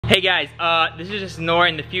Hey guys, this is just Nour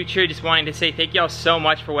in the future. Just wanting to say thank y'all so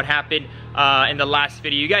much for what happened in the last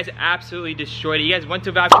video. You guys absolutely destroyed it. You guys went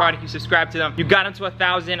to Valvetronic, you subscribed to them, you got them to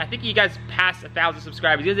 1,000. I think you guys passed 1,000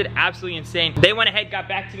 subscribers. You guys did absolutely insane. They went ahead, got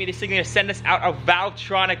back to me. They're still gonna send us out a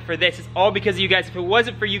Valvetronic for this. It's all because of you guys. If it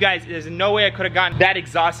wasn't for you guys, there's no way I could have gotten that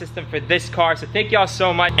exhaust system for this car. So thank y'all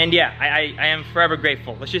so much. And yeah, I am forever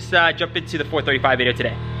grateful. Let's just jump into the 435 video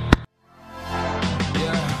today.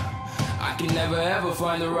 I can never ever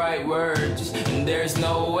find the right words, and there's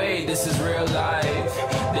no way this is real life.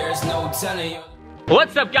 There's no telling you.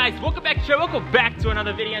 What's up guys, welcome back to the show, welcome back to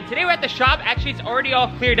another video. And today we're at the shop. Actually, it's already all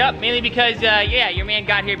cleared up, mainly because yeah, your man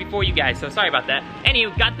got here before you guys, so sorry about that.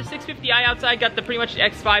 Anyway, got the 650i outside, got the pretty much the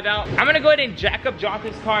X5 out. I'm gonna go ahead and jack up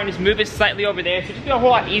Jonathan's car and just move it slightly over there, so it's just be a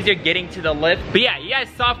whole lot easier getting to the lift. But yeah, you guys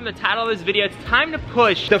saw from the title of this video, it's time to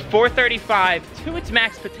push the 435 to its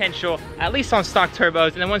max potential, at least on stock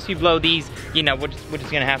turbos. And then once we blow these, you know, we're just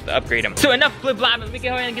gonna have to upgrade them. So enough blib blab, let me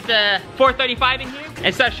go ahead and get the 435 in here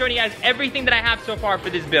and start showing you guys everything that I have so far for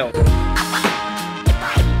this build.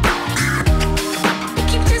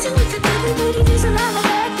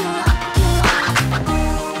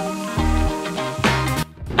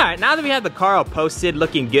 Alright, now that we have the car all posted,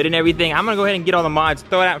 looking good and everything, I'm gonna go ahead and get all the mods,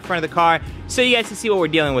 throw it out in front of the car, so you guys can see what we're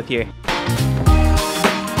dealing with here.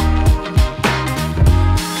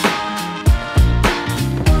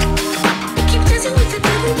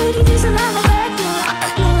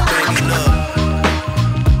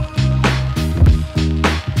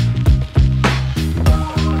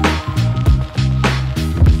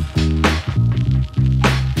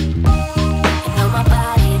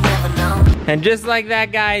 And just like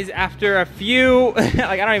that, guys, after a few, like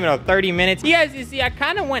I don't even know, 30 minutes, you guys, you see, I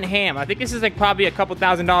kind of went ham. I think this is like probably a couple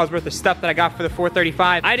 $1,000s worth of stuff that I got for the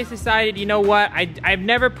 435. I just decided, you know what, I've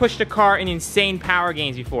never pushed a car in insane power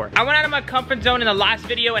gains before. I went out of my comfort zone in the last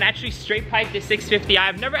video and actually straight piped the 650i.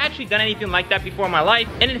 I've never actually done anything like that before in my life.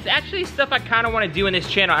 And it's actually stuff I kind of want to do in this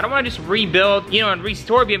channel. I don't want to just rebuild, you know, and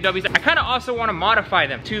restore BMWs. I kind of also want to modify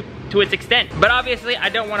them to its extent. But obviously, I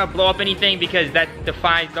don't want to blow up anything because that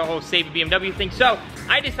defies the whole save BMW thing. So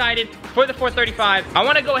I decided for the 435, I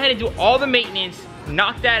want to go ahead and do all the maintenance,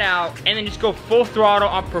 knock that out, and then just go full throttle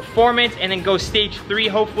on performance, and then go stage 3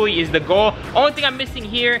 hopefully is the goal. Only thing I'm missing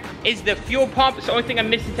here is the fuel pump. It's the only thing I'm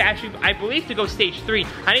missing to actually, I believe, to go stage 3.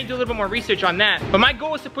 I need to do a little bit more research on that. But my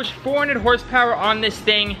goal is to push 400 horsepower on this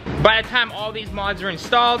thing by the time all these mods are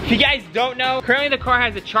installed. If you guys don't know, currently the car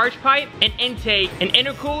has a charge pipe, an intake, an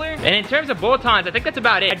intercooler, and in terms of bolt-ons, I think that's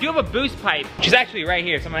about it. I do have a boost pipe, which is actually right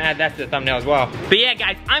here, so I'm gonna add that to the thumbnail as well. But yeah,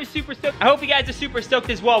 guys, I'm super stoked. I hope you guys are super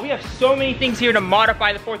stoked as well. We have so many things here to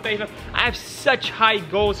modify the 435. I have such high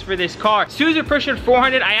goals for this car. As soon as we're pushing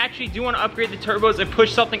 400, I actually do want to upgrade the turbos and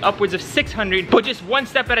push something upwards of 600, but just one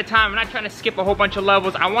step at a time. I'm not trying to skip a whole bunch of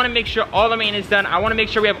levels. I want to make sure all the maintenance is done. I want to make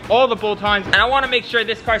sure we have all the bolt-ons, and I want to make sure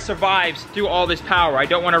this car survives through all this power. I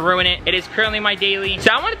don't want to ruin it. It is currently my daily,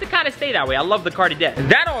 so I want it to kind of stay that way. I love the car to death.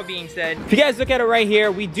 That all being said, if you guys look at it right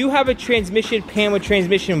here, we do have a transmission pan with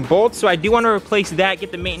transmission bolts, so I do want to replace that,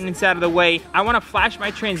 get the maintenance out of the way. I want to flash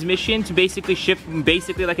my transmission to basically shift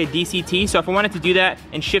like a DCT, so if I wanted to do that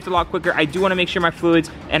and shift a lot quicker, I do want to make sure my fluids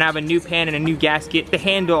and I have a new pan and a new gasket to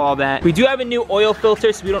handle all that. We do have a new oil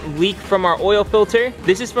filter so we don't leak from our oil filter.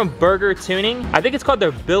 This is from BurgerTuning. I think it's called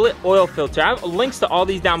their billet oil filter. I have links to all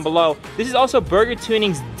these down below. This is also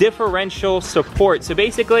BurgerTuning's differential support. So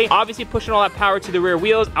basically, obviously pushing all that power to the rear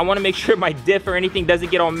wheels, I want to make sure my diff or anything doesn't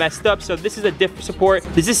get all messed up. So this is a diff support.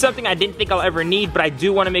 This is something I didn't think I'll ever need, but I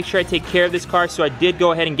do want to make sure I take care of this car, so I did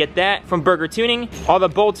go ahead and get that from BurgerTuning. All the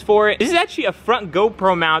bolts for it. This is actually a front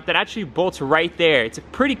GoPro mount that actually bolts right there. It's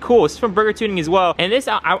pretty cool. It's from BurgerTuning as well. And this,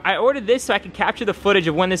 I ordered this so I can capture the footage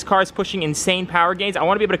of when this car is pushing insane power gains. I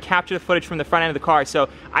want to be able to capture the footage from the front end of the car. So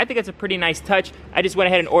I think that's a pretty nice touch. I just went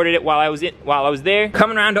ahead and ordered it while I was there.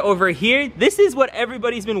 Coming around to over here, this is what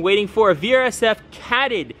everybody's been waiting for. A VRSF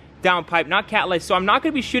catted downpipe, not catless. So I'm not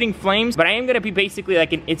going to be shooting flames, but I am going to be basically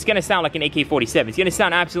like it's going to sound like an AK-47. It's going to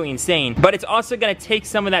sound absolutely insane, but it's also going to take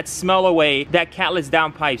some of that smell away that catless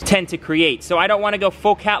downpipes tend to create. So I don't want to go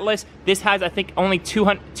full catless. This has, I think, only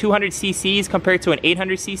 200 cc's compared to an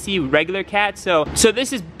 800 cc regular cat. So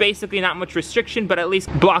this is basically not much restriction, but at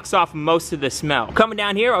least blocks off most of the smell. Coming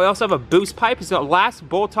down here, I also have a boost pipe. It's the last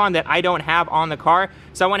bolt-on that I don't have on the car.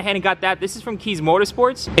 So I went ahead and got that. This is from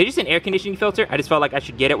KiesMotorsports. It's just an air conditioning filter. I just felt like I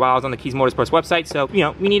should get it while files on the Kies Motorsports website. So, you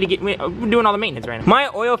know, we're doing all the maintenance right now. My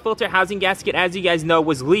oil filter housing gasket, as you guys know,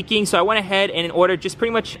 was leaking. So I went ahead and ordered just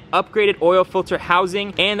pretty much upgraded oil filter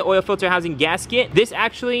housing and the oil filter housing gasket. This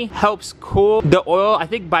actually helps cool the oil, I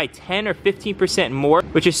think by 10 or 15% more,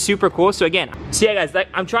 which is super cool. So again, yeah guys, like,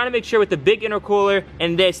 I'm trying to make sure with the big intercooler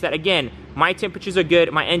and this that again, my temperatures are good,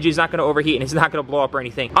 my engine's not gonna overheat, and it's not gonna blow up or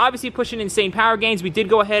anything. Obviously pushing insane power gains, we did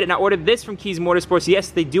go ahead and I ordered this from Kies Motorsports.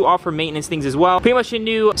 Yes, they do offer maintenance things as well. Pretty much a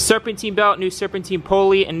new serpentine belt, new serpentine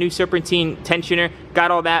pulley, and new serpentine tensioner. Got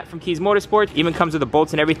all that from Kies Motorsports. Even comes with the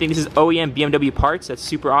bolts and everything. This is OEM BMW parts, that's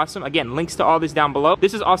super awesome. Again, links to all this down below.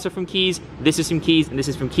 This is also from Kies, this is from Kies, and this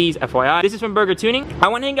is from Kies, FYI. This is from BurgerTuning. I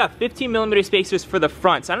went ahead and got 15mm spacers for the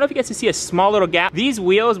front. So I don't know if you guys can see a small little gap. These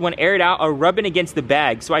wheels, when aired out, are rubbing against the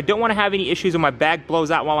bag. So I don't wanna have any issues with my bag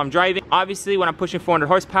blows out while I'm driving. Obviously, when I'm pushing 400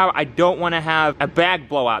 horsepower, I don't want to have a bag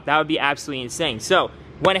blowout. That would be absolutely insane. So,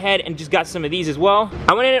 went ahead and just got some of these as well.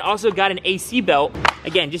 I went in and also got an AC belt.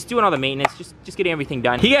 Again, just doing all the maintenance, just getting everything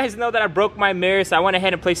done. You guys know that I broke my mirror, so I went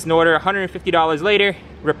ahead and placed an order. $150 later,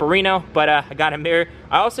 Ripperino, but I got a mirror.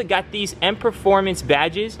 I also got these M Performance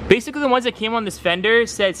badges. Basically, the ones that came on this fender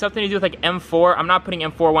said something to do with like M4. I'm not putting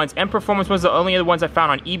M4 ones. M Performance was the only other ones I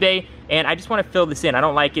found on eBay, and I just want to fill this in. I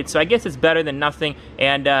don't like it, so I guess it's better than nothing,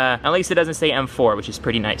 and at least it doesn't say M4, which is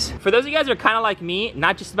pretty nice. For those of you guys who are kind of like me,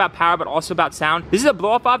 not just about power, but also about sound, this is a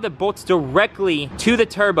blow-off valve that bolts directly to the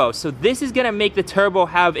turbo, so this is gonna make the turbo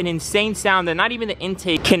have an insane sound that not even the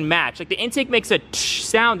intake can match. Like the intake makes a tsh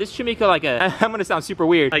sound, this should make it like a, I'm gonna sound super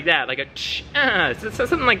weird, like that, like a tsh,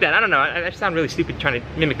 something like that. I don't know, I sound really stupid trying to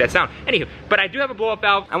mimic that sound. Anywho, but I do have a blow-off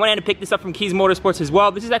valve. I went ahead and picked this up from Kies Motorsports as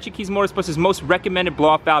well. This is actually Kies Motorsports' most recommended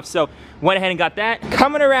blow-off valve, so went ahead and got that.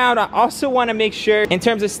 Coming around, I also want to make sure in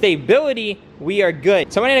terms of stability, we are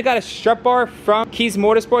good. So I went ahead and got a strut bar from Kies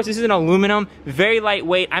Motorsports. This is an aluminum, very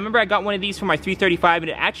lightweight. I remember I got one of these for my 335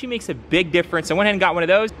 and it actually makes a big difference. I went ahead and got one of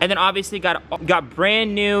those. And then obviously got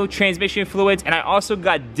brand new transmission fluids, and I also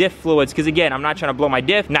got diff fluids because again, I'm not trying to blow my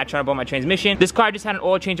diff, not trying to blow my transmission. This car just had an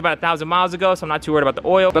oil change about 1,000 miles ago, so I'm not too worried about the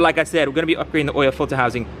oil. But like I said, we're gonna be upgrading the oil filter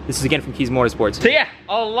housing. This is again from Kies Motorsports. So yeah,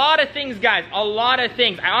 a lot of things, guys, a lot of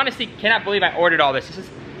things. I honestly cannot believe I ordered all this. This is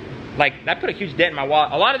like, that put a huge dent in my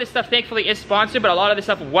wallet. A lot of this stuff thankfully is sponsored, but a lot of this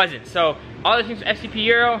stuff wasn't. So all the things from FCP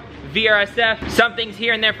Euro, VRSF, some things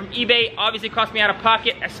here and there from eBay, obviously cost me out of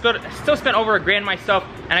pocket. I still spent over $1,000 myself,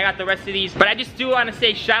 and I got the rest of these. But I just do want to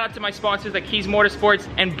say shout out to my sponsors like Kies Motorsports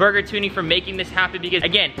and BurgerTuning for making this happen, because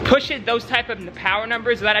again, pushing those type of power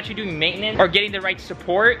numbers without actually doing maintenance or getting the right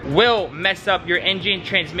support will mess up your engine,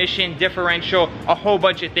 transmission, differential, a whole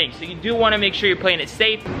bunch of things. So you do want to make sure you're playing it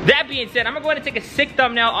safe. That being said, I'm gonna go ahead and take a sick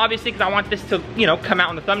thumbnail, obviously, because I want this to, you know, come out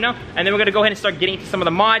in the thumbnail, and then we're gonna go ahead and start getting into some of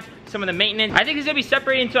the mods, some of the maintenance. I think it's gonna be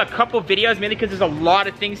separated into a couple videos, mainly because there's a lot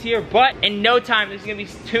of things here, but in no time, this is gonna be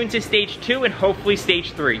tuned to stage 2 and hopefully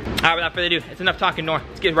stage 3. All right, without further ado, it's enough talking, Nour.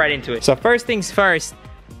 Let's get right into it. So first things first,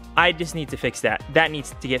 I just need to fix that. That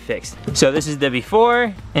needs to get fixed. So this is the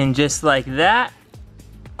before, and just like that.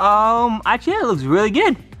 Actually, that looks really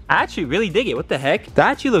good. I actually really dig it. What the heck? That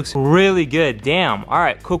actually looks really good. Damn. All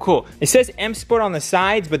right, cool. It says M Sport on the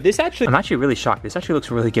sides, but this actually, I'm actually really shocked. This actually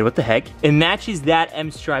looks really good. What the heck? It matches that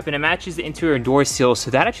M stripe, and it matches the interior door seal,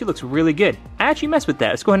 so that actually looks really good. I actually messed with that.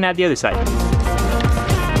 Let's go ahead and add the other side.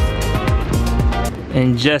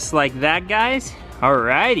 And just like that, guys.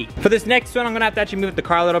 Alrighty. For this next one, I'm gonna have to actually move the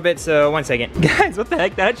car a little bit, so 1 second. Guys, what the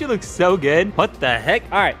heck? That actually looks so good. What the heck?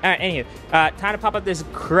 All right, anywho. Time to pop up this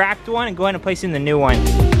cracked one and go ahead and place in the new one.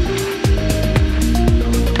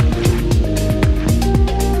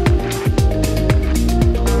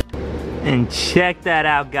 And check that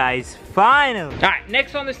out, guys. Finally. All right,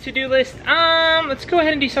 next on this to-do list, let's go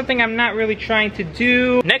ahead and do something I'm not really trying to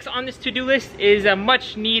do. Next on this to-do list is a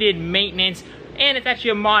much needed maintenance, and it's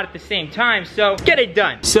actually a mod at the same time, so get it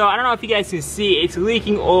done. So I don't know if you guys can see, it's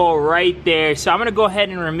leaking oil right there. So I'm gonna go ahead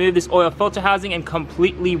and remove this oil filter housing and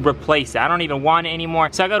completely replace it. I don't even want it anymore.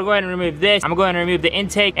 So I gotta go ahead and remove this. I'm gonna go ahead and remove the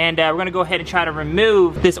intake, and we're gonna go ahead and try to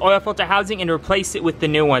remove this oil filter housing and replace it with the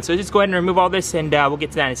new one. So just go ahead and remove all this, and we'll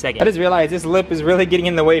get to that in a second. I just realized this lip is really getting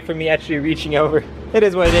in the way for me actually reaching over. It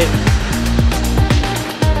is what it is.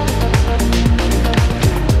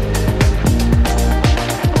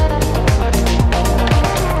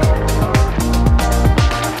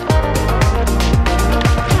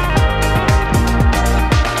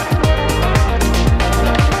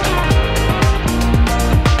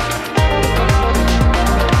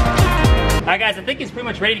 Guys, I think it's pretty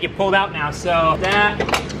much ready to get pulled out now, so that...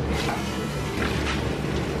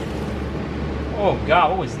 Oh God,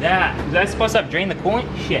 what was that? Was I supposed to have drained the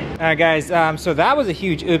coolant? Shit. All right, guys, so that was a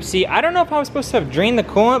huge oopsie. I don't know if I was supposed to have drained the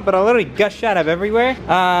coolant, but I literally gushed out of everywhere.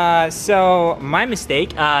 So my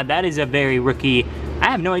mistake. That is a very rookie. I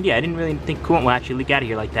have no idea. I didn't really think coolant will actually leak out of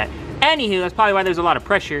here like that. Anywho, that's probably why there's a lot of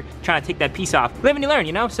pressure trying to take that piece off. Live and you learn,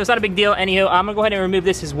 you know? So it's not a big deal. Anywho, I'm gonna go ahead and remove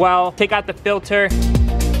this as well. Take out the filter.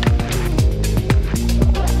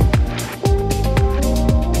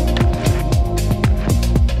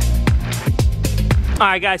 All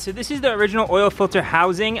right, guys, so this is the original oil filter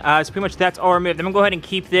housing. So pretty much that's all removed. I'm gonna go ahead and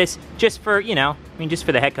keep this just for, you know, I mean, just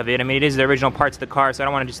for the heck of it. I mean, it is the original parts of the car, so I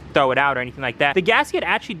don't wanna just throw it out or anything like that. The gasket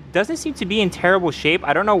actually doesn't seem to be in terrible shape.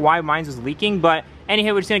 I don't know why mine was leaking, but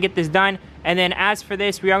anyhow, we're just gonna get this done. And then as for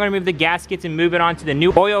this, we are gonna remove the gaskets and move it on to the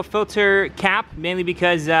new oil filter cap, mainly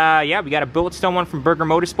because, yeah, we got a Bulletstone one from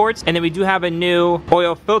BurgerTuning, and then we do have a new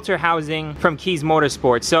oil filter housing from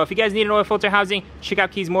KiesMotorsports. So if you guys need an oil filter housing, check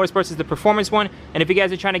out KiesMotorsports, it's the performance one. And if you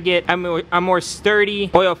guys are trying to get a more sturdy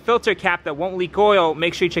oil filter cap that won't leak oil,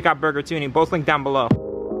 make sure you check out BurgerTuning, both linked down below.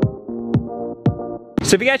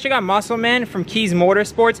 So if you guys check out Muscleman from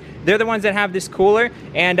KiesMotorsports, they're the ones that have this cooler,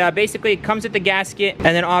 and basically it comes with the gasket, and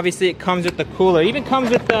then obviously it comes with the cooler. It even comes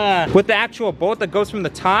with the actual bolt that goes from the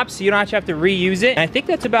top, so you don't actually have to reuse it. And I think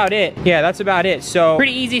that's about it. Yeah, that's about it. So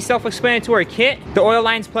pretty easy, self-explanatory kit. The oil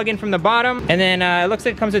lines plug in from the bottom, and then it looks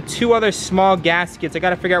like it comes with 2 other small gaskets. I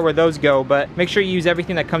gotta figure out where those go, but make sure you use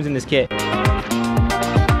everything that comes in this kit.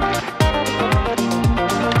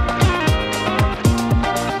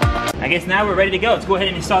 I guess now we're ready to go. Let's go ahead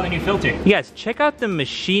and install the new filter. You guys, check out the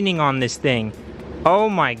machining on this thing. Oh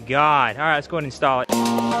my God. All right, let's go ahead and install it.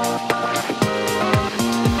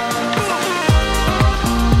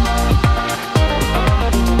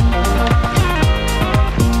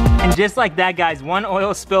 And just like that, guys, one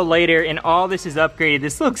oil spill later and all this is upgraded.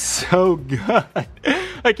 This looks so good.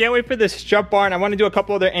 I can't wait for this strut bar, and I want to do a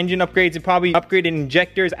couple other engine upgrades and probably upgraded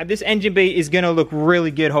injectors. This engine bay is gonna look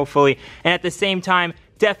really good, hopefully. And at the same time,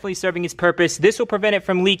 definitely serving its purpose. This will prevent it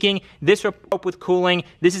from leaking. This will help with cooling.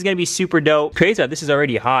 This is gonna be super dope. Crazy how this is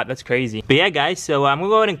already hot. That's crazy. But yeah, guys, so I'm gonna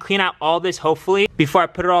go ahead and clean out all this, hopefully, before I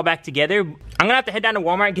put it all back together. I'm gonna have to head down to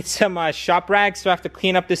Walmart and get some shop rags, so I have to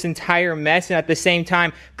clean up this entire mess, and at the same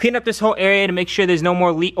time, clean up this whole area to make sure there's no more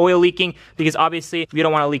oil leaking, because obviously, you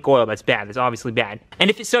don't wanna leak oil. That's bad. That's obviously bad.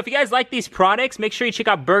 And if you guys like these products, make sure you check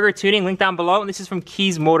out BurgerTuning, link down below, and this is from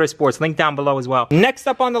KiesMotorsports, link down below as well. Next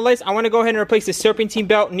up on the list, I wanna go ahead and replace the serpentine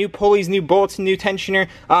belt, new pulleys, new bolts, new tensioner,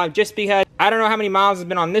 just because I don't know how many miles has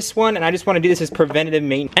been on this one, and I just want to do this as preventative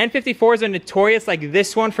maintenance. N54s are notorious, like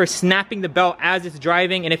this one, for snapping the belt as it's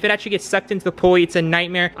driving, and if it actually gets sucked into the pulley, it's a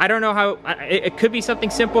nightmare. I don't know how, it could be something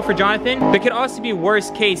simple for Jonathan, but it could also be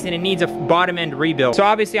worst case, and it needs a bottom end rebuild. So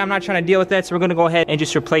obviously I'm not trying to deal with that, so we're gonna go ahead and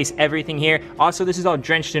just replace everything here. Also, this is all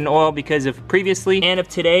drenched in oil because of previously and of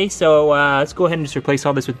today, so let's go ahead and just replace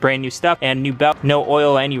all this with brand new stuff and new belt. No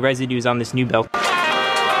oil or any residues on this new belt.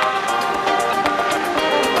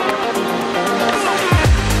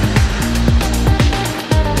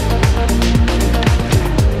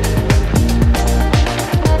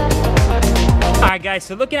 Guys,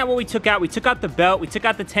 so looking at what we took out the belt, we took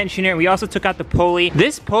out the tensioner, and we also took out the pulley.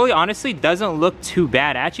 This pulley honestly doesn't look too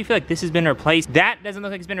bad. I actually feel like this has been replaced. That doesn't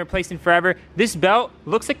look like it's been replaced in forever. This belt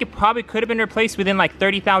looks like it probably could have been replaced within like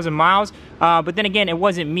 30,000 miles, but then again, it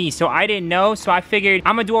wasn't me, so I didn't know, so I figured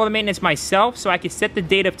I'm gonna do all the maintenance myself so I could set the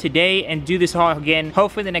date of today and do this all again,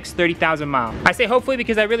 hopefully the next 30,000 miles. I say hopefully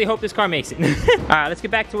because I really hope this car makes it. All right, let's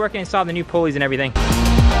get back to work and install the new pulleys and everything.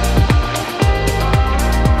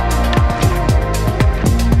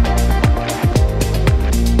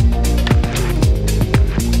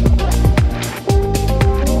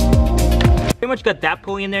 Much got that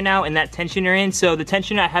pulley in there now and that tensioner in. So the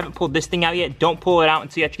tensioner, I haven't pulled this thing out yet. Don't pull it out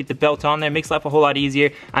until you actually get the belt on there. It makes life a whole lot easier.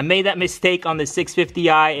 I made that mistake on the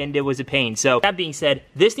 650i and it was a pain. So that being said,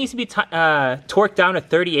 this needs to be torqued down to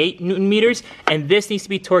 38 Newton meters, and this needs to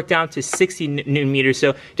be torqued down to 60 Newton meters.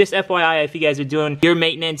 So just FYI, if you guys are doing your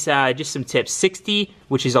maintenance, just some tips. 60,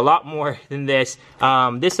 which is a lot more than this.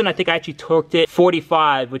 This one, I think I actually torqued it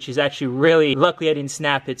 45, which is actually really, luckily I didn't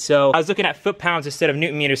snap it. So I was looking at foot-pounds instead of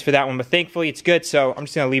Newton meters for that one, but thankfully it's good, so I'm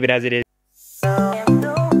just gonna leave it as it is.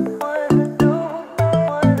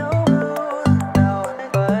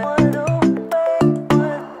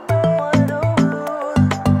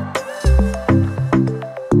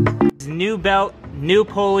 New belt, new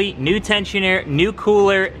pulley, new tensioner, new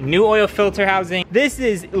cooler, new oil filter housing. This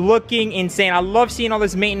is looking insane. I love seeing all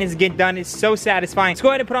this maintenance get done. It's so satisfying. Let's go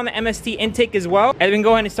ahead and put on the MST intake as well. And then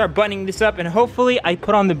go ahead and start buttoning this up, and hopefully I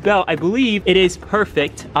put on the belt. I believe it is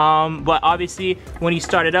perfect, but obviously when you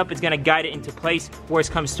start it up, it's gonna guide it into place,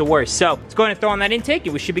 worst comes to worst. So let's go ahead and throw on that intake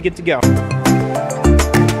and we should be good to go.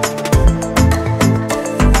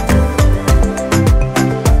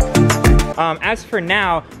 As for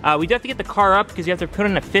now, we do have to get the car up because you have to put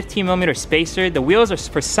in a 15mm spacer. The wheels are,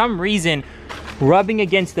 for some reason, rubbing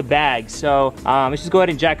against the bag. So let's just go ahead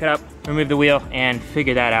and jack it up, remove the wheel, and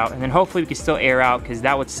figure that out. And then hopefully we can still air out because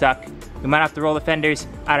that would suck. We might have to roll the fenders.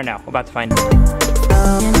 I don't know. We're about to find out.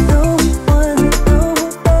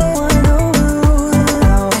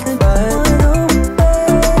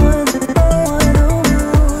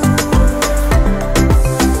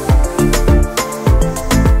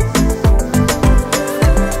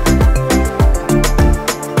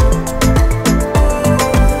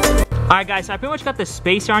 Alright guys, so I pretty much got the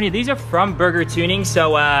spacer on here. These are from BurgerTuning,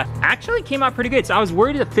 so actually came out pretty good. So I was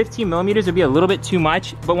worried that 15mm would be a little bit too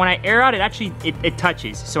much, but when I air out, it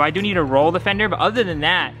touches. So I do need to roll the fender, but other than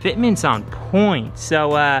that, fitment's on point. So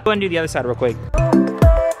go ahead and do the other side real quick.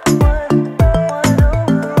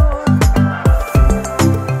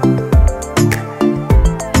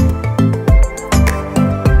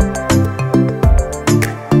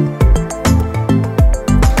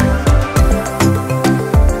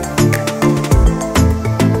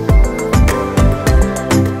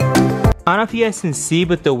 I don't know if you guys can see,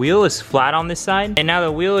 but the wheel is flat on this side, and now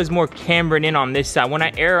the wheel is more cambered in on this side. When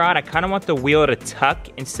I air out, I kind of want the wheel to tuck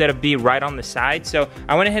instead of be right on the side. So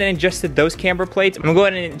I went ahead and adjusted those camber plates. I'm gonna go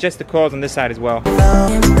ahead and adjust the coils on this side as well.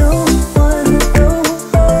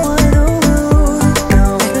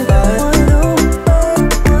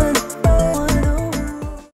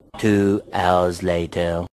 2 hours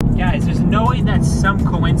later. Guys, there's no way that's some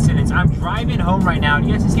coincidence. I'm driving home right now.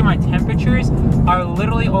 You guys can see my temperatures are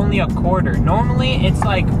literally only a quarter. Normally it's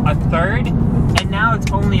like a third, and now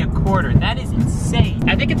it's only a quarter. That is insane.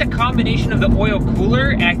 I think it's a combination of the oil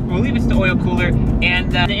cooler, I believe it's the oil cooler,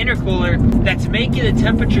 and the intercooler that's making the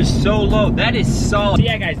temperatures so low. That is solid. So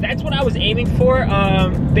yeah guys, that's what I was aiming for.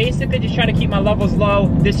 Basically just trying to keep my levels low.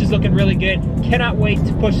 This is looking really good. Cannot wait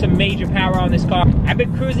to push some major power on this car. I've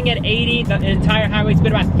been cruising at 80 the entire highway. It's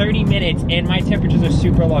been about 30 minutes and my temperatures are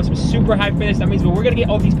super low. So I'm super hyped for this. That means we're gonna get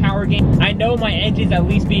all these power gains. I know my engine's at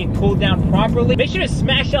least being cooled down properly. Make sure to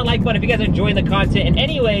smash that like button if you guys are enjoying the content. And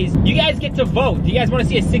anyways, you guys get to vote. Do you guys want to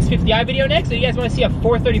see a 650i video next, or you guys want to see a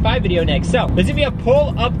 435 video next? So there's gonna be a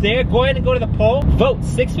poll up there. Go ahead and go to the poll. Vote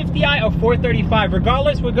 650i or 435.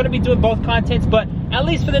 Regardless, we're gonna be doing both contents, but at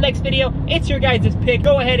least for the next video, it's your guys' pick.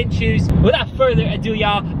 Go ahead and choose. Without further ado,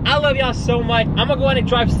 y'all, I love y'all so much. I'm gonna go ahead and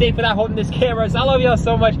drive safe without holding this camera. So I love y'all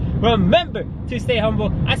so much. Remember to stay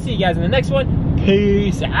humble. I see you guys in the next one.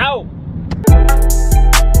 Peace out.